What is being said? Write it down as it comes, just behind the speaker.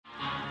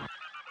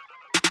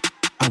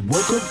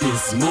woke up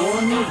this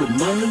morning with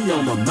money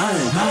on my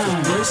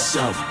mind. Fresh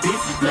off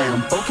it, now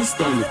I'm focused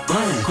on the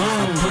grind.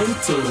 I pray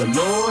to the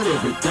Lord,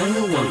 everything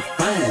will work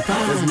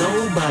fine. There's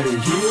nobody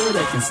here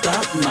that can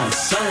stop my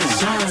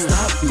shine.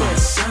 Stop my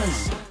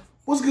shine.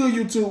 What's good,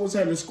 YouTube? What's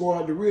happening,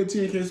 squad? The real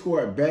TNK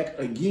squad back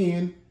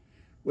again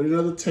with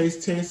another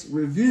taste test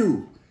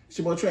review. It's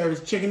your boy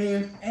Travis checking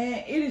in. And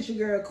it is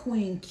your girl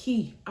Queen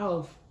Key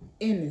off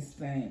in this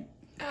thing.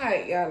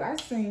 Alright, y'all, I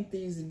seen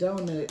these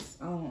donuts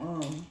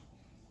on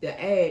the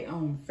ad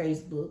on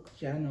Facebook.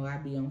 Y'all know I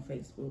be on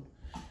Facebook.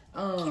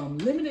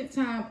 Limited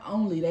time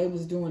only. They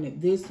was doing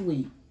it this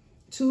week.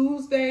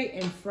 Tuesday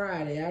and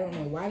Friday. I don't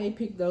know why they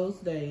picked those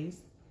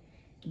days.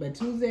 But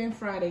Tuesday and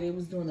Friday, they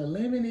was doing a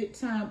limited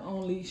time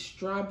only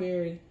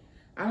strawberry.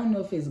 I don't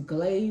know if it's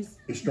glazed.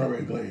 It's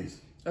strawberry glazed.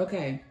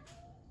 Okay.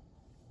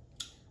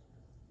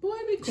 Boy,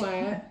 be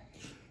quiet.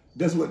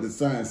 That's what the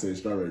sign says,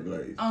 strawberry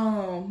glazed.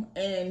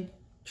 And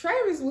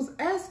Travis was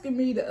asking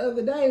me the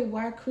other day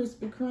why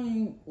Krispy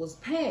Kreme was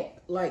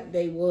packed like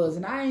they was.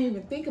 And I didn't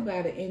even think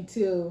about it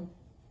until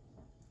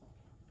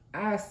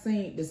I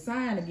seen the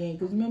sign again.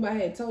 Because remember I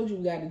had told you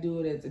we got to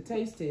do it as a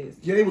taste test.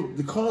 Yeah,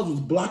 the cars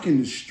was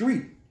blocking the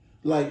street.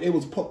 Like, it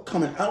was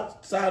coming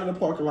outside of the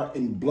parking lot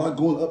and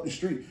going up the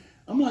street.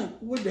 I'm like,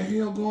 what the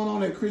hell going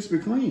on at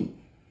Krispy Kreme?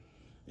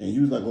 And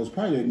you was like, well, it's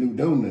probably that new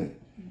donut.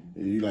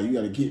 And you like, you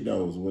got to get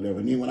those or whatever.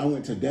 And then when I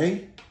went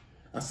today,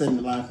 I sat in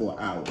the line for an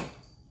hour.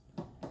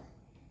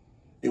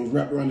 It was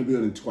wrapped around the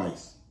building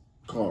twice.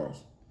 Cars.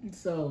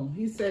 So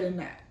he sat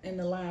in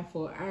the line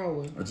for an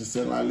hour. I just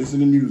sat like, listen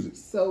to music.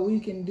 So we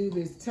can do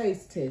this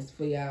taste test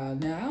for y'all.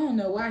 Now, I don't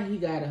know why he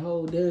got a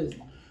whole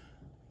dozen.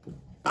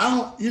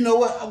 You know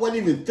what? I wasn't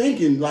even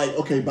thinking like,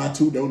 okay, buy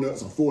 2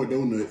 donuts or 4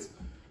 donuts.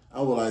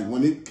 I was like,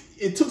 when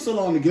it took so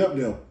long to get up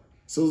there.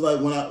 So it was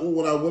like when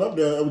I went up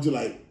there, I was just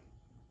like,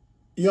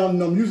 you know,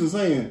 I'm used to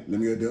saying, let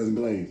me get a dozen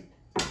glazed.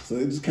 So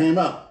it just came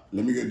out.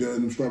 Let me get a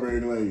dozen strawberry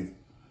glazed.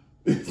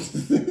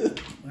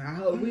 I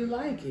hope we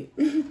like it.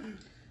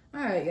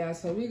 All right,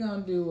 guys. So we're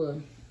gonna do a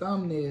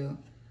thumbnail,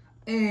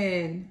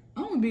 and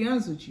I'm gonna be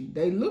honest with you.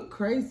 They look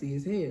crazy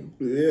as hell.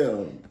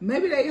 Yeah.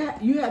 Maybe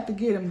you have to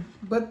get them,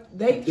 but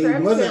they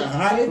wasn't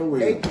hot for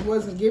real. They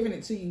wasn't giving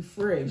it to you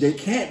fresh. They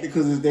can't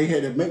because they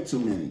had to make too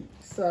many.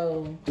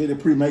 So they had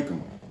to pre-make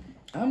them.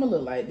 I'm gonna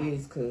look like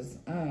this because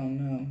I don't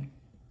know.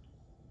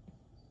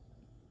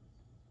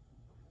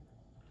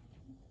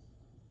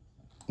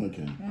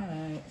 Okay. All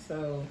right.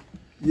 So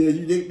yeah,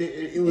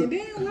 it was. And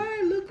then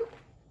lie, look.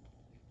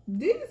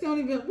 These don't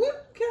even.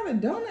 What kind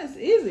of donuts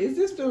is it? Is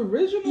this the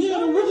original? Yeah,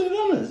 the original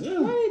donuts. Yeah.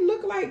 Why they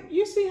look like?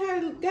 You see how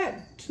it got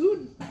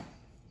 2?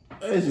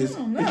 It's just it's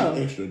an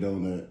extra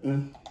donut. Yeah.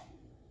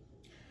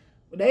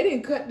 They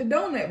didn't cut the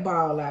donut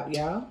ball out,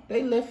 y'all.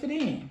 They left it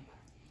in.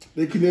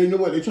 You know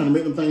what? They trying to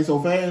make them things so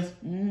fast.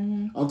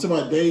 Mm-hmm. I'm talking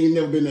about they ain't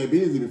never been that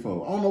busy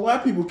before. I don't know why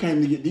people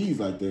came to get these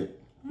like that.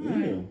 All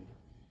right.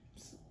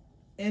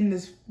 And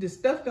the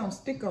stuff don't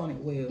stick on it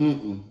well.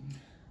 Mm-mm.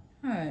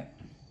 All right.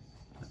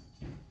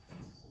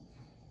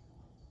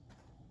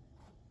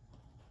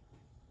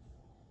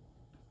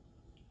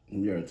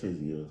 You gotta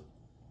taste yours.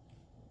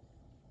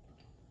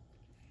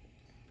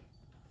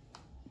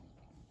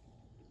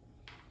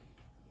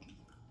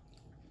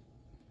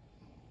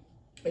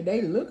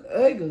 They look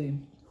ugly,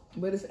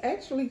 but it's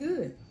actually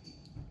good.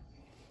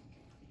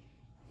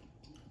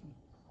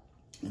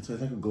 It tastes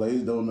like a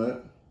glazed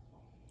donut.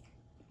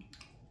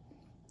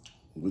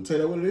 We'll tell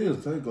you what it is.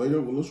 It's like glazed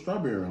with a little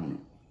strawberry on it.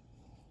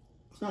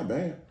 It's not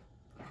bad.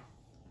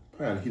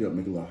 Probably heat up,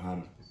 make it a little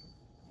hotter.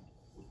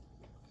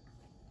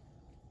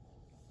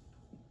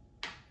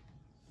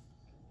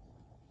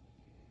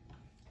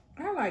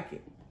 I like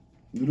it.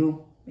 You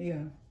do?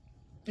 Yeah.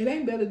 It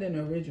ain't better than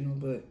the original,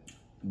 but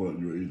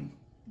you'll eat them.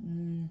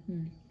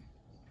 Mm-hmm.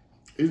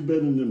 It's better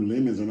than them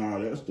lemons and all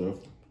that stuff.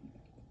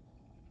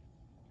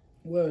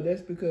 Well,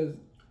 that's because,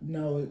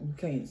 no, you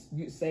can't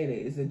say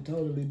that. It's a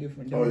totally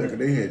different donut. Oh, yeah, because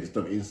they had the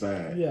stuff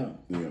inside. Yeah.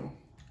 Yeah.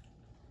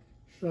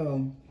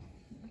 So,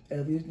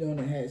 if this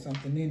donut had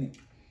something in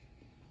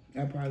it,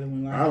 I probably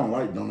wouldn't like it. I don't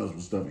like donuts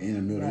with stuff in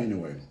the middle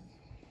anyway.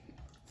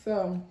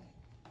 So,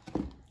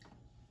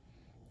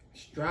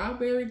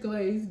 strawberry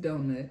glazed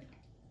donut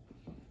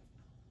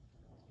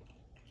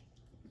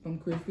from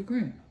Krispy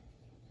Kreme.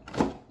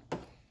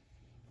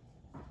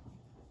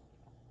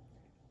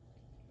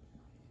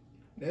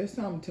 That's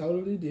something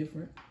totally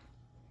different.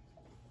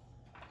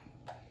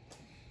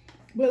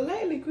 But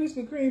lately,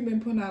 Krispy Kreme been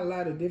putting out a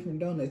lot of different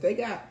donuts. They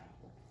got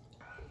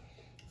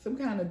some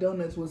kind of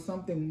donuts with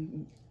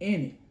something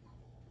in it.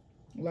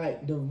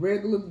 Like the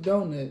regular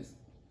donuts.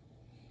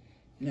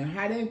 Now,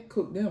 how they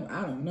cook them,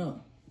 I don't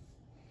know.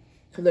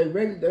 Because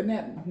they're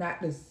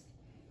not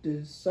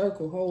the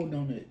circle hole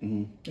donut.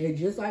 Mm-hmm. They're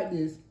just like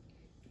this,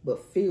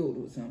 but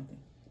filled with something.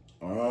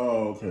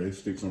 Oh, okay.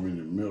 Stick something in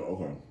the middle.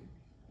 Okay.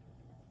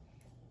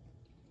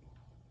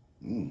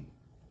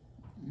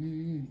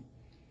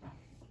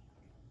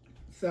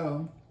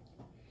 So,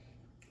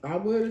 I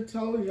would have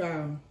told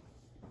y'all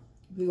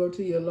to go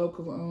to your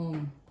local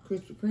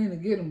Krispy Kreme to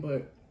get them,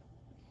 but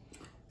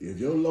If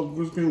your local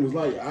Krispy Kreme was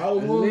like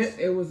ours was,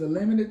 it was a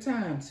limited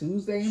time,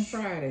 Tuesday and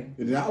Friday.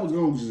 And then I was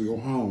going to just go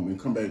home and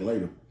come back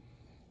later.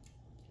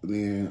 And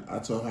then I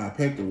told her how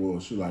packed it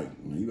was. She like,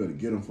 man, you better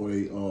get them before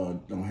they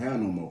don't have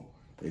no more.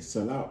 They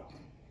sell out.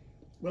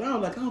 But I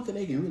was like, I don't think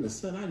they can really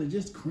sell out. It's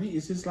just cream.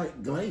 It's just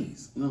like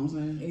glaze. You know what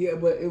I'm saying? Yeah,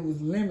 but it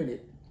was limited.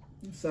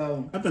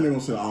 So I think they're going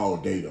to sell all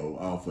day, though,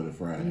 all for the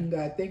Friday. you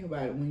got to think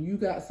about it. When you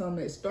got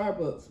something at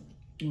Starbucks,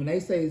 when they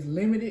say it's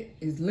limited,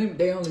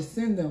 they only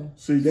send them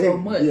so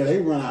much. Yeah, they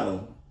run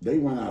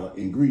out of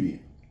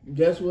ingredient.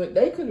 That's what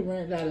they could have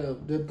ran out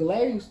of. The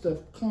glaze stuff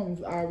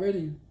comes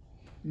already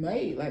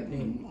made like that.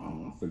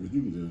 I figured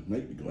you could just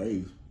make the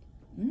glaze.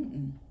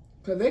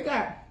 Cause they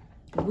got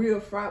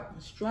real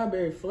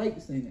strawberry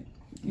flakes in it.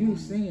 You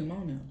see them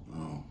on them.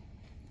 Oh.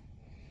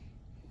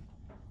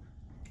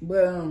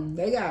 But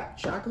they got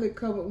chocolate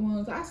covered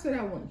ones. I said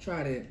I want to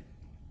try that.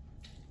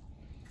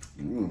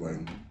 Anyway,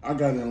 I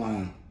got in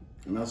line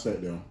and I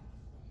sat there.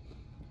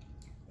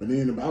 And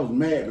then I was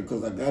mad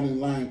because I got in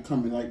line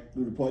coming like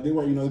through the park. They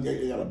were,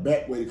 they got a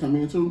back way to come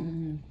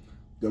into.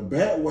 The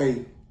back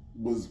way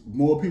was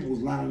more people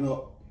was lining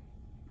up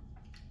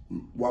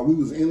while we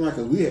was in line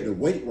because we had to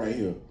wait right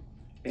here.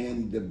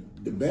 And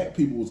the back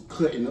people was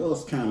cutting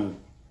us, kind of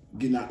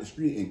getting out the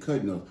street and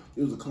cutting us.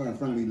 It was a car in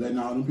front of me letting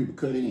all them people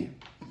cut in.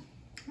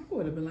 I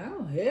would have been like,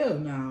 oh hell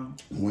no.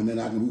 When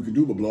then we could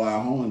do but blow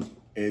our horns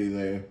at his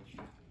ass.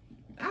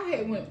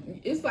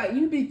 It's like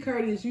you be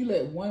courteous, you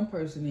let one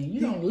person in.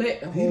 You don't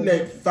let the whole. He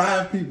let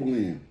 5 people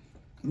in.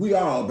 We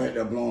all back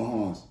there blowing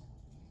horns.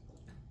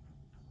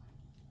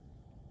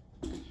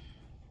 You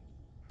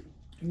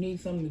need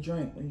something to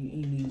drink when you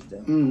eat these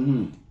stuff.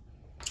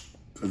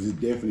 Because it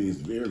definitely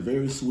is very,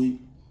 very sweet.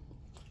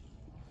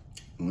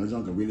 And that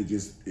junk can really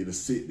it'll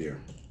sit there.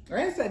 Like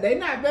I said, they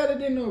not better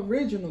than the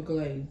original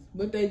glaze,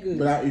 but they good.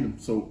 But I eat them.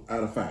 So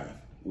out of 5,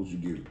 what you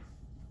give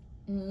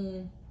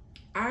it?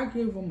 I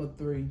give them a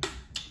 3.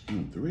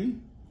 3?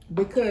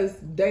 Because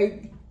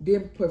they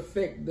didn't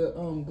perfect the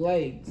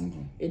glaze.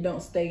 It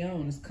don't stay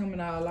on. It's coming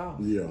all off.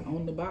 Yeah.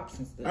 On the box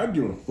and stuff. I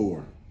give it a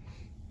 4.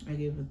 I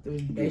give it a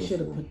 3. They should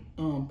have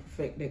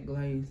perfect that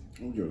glaze.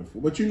 I give it a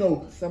 4. But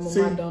some of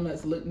my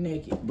donuts look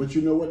naked. But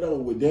you know what though?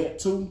 With that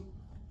too,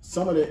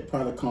 some of that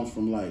probably comes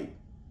from like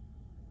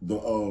the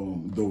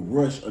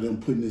rush of them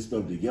putting this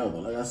stuff together.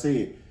 Like I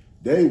said,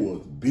 they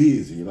was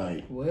busy.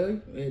 Like, well,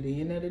 at the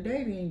end of the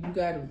day, then you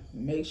gotta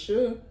make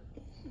sure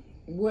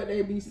what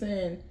they be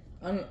saying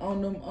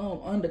on them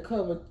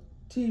undercover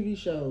TV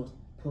shows.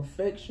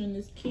 Perfection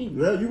is key.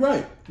 Yeah, you're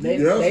right.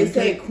 They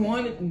say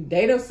quantity.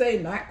 They don't say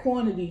not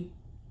quantity.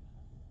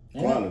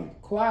 Quality.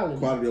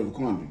 Quality over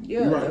quantity.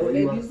 Yeah, right, that's what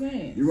they be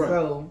saying. You're right.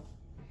 So,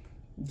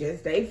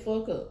 just they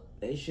fuck up.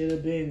 They should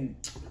have been.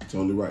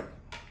 Totally right.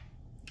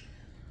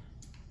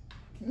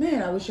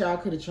 Man, I wish y'all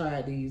could have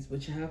tried these,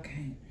 but y'all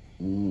can't.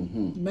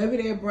 Maybe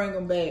they'll bring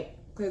them back.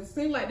 Because it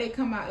seems like they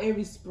come out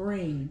every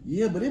spring.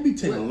 Yeah, but it be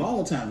taking a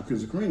long time for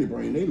Krispy Kreme to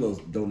bring their little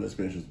donut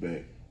specials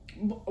back.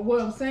 What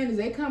I'm saying is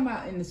they come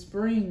out in the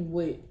spring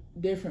with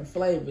different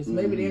flavors.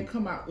 Maybe they'll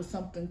come out with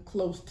something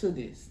close to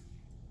this.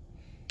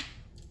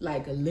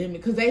 Like a lemon.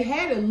 Because they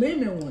had a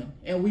lemon one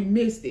and we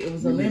missed it. It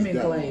was a lemon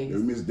glaze.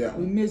 We missed that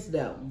one. We missed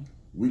that one.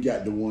 We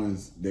got the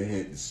ones that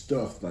had the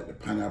stuff like the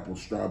pineapple,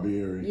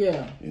 strawberry.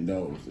 Yeah. And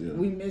those. Yeah.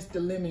 We missed the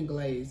lemon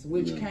glaze,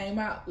 which came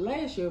out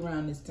last year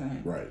around this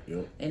time. Right,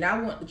 yep. And I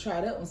wanted to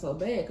try that one so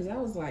bad because I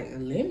was like, a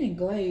lemon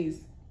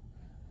glaze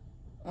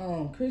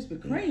Krispy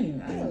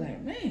Kreme. I was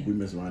like, man. We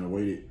messed around and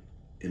waited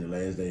and the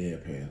last day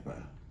had passed by.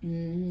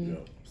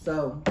 Yep.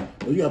 So.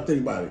 Well, you gotta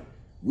think about it.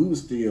 We were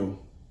still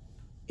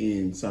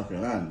in South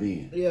Carolina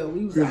then. Yeah,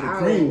 we was Krispy an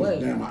hour Kreme away.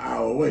 was damn an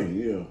hour away,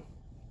 yeah.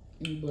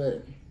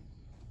 But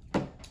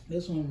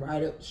this one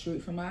right up the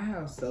street from our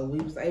house. So we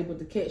was able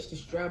to catch the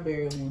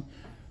strawberry one.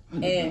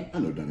 I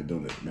know Dunkin'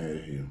 Donuts mad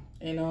at him.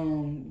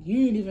 And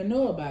you didn't even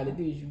know about it,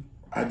 did you?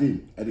 I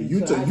did. You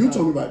told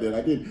me about that.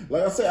 I did.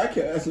 Like I said, I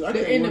can't.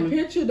 The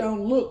picture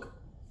don't look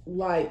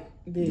like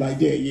this. Like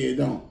that, yeah, it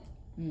don't.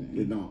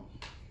 It don't.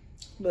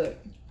 But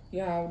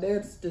y'all,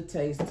 that's the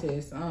taste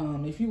test.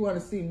 If you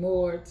want to see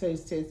more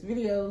taste test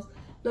videos,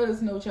 let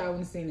us know what y'all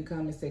want to see in the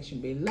comment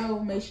section below.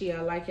 Make sure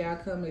y'all like y'all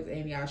comments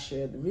and y'all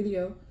share the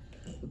video.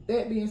 With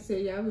that being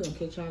said, y'all, we're gonna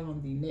catch y'all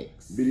on the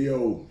next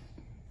video.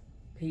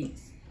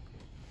 Peace.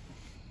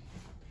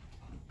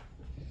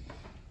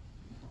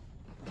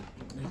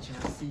 Let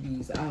y'all see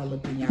these all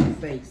up in y'all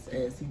face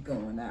as he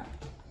going out.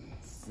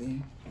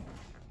 See?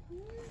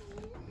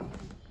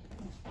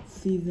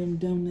 See them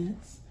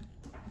donuts?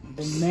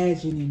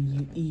 Imagining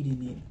you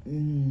eating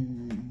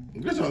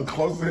it. Get your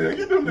close here.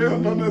 Get them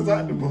damn donuts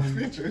out the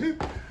picture.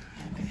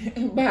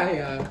 Bye,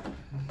 y'all.